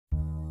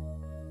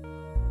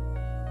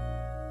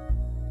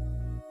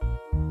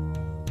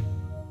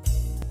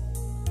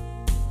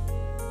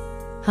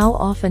How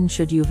often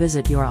should you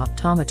visit your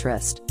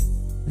optometrist?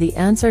 The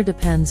answer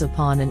depends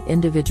upon an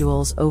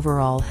individual's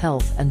overall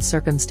health and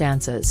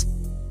circumstances.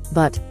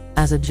 But,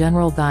 as a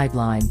general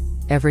guideline,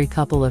 every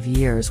couple of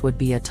years would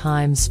be a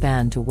time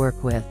span to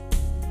work with.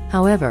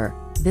 However,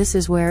 this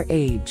is where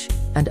age,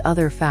 and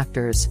other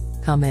factors,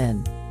 come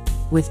in.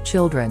 With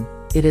children,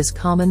 it is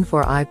common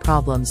for eye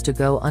problems to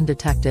go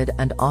undetected,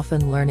 and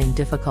often learning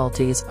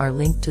difficulties are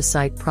linked to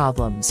sight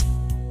problems.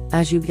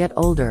 As you get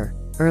older,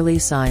 early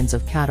signs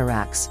of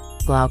cataracts,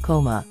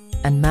 glaucoma,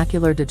 and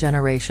macular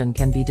degeneration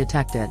can be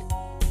detected.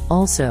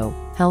 Also,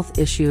 health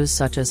issues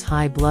such as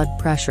high blood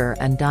pressure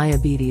and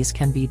diabetes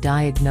can be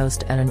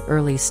diagnosed at an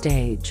early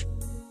stage.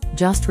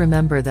 Just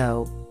remember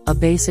though, a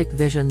basic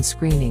vision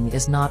screening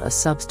is not a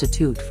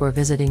substitute for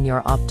visiting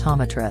your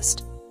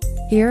optometrist.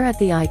 Here at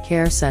the Eye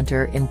Care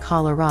Center in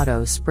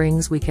Colorado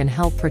Springs, we can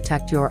help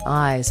protect your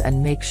eyes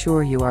and make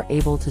sure you are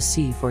able to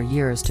see for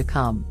years to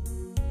come.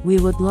 We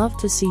would love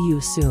to see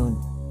you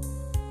soon.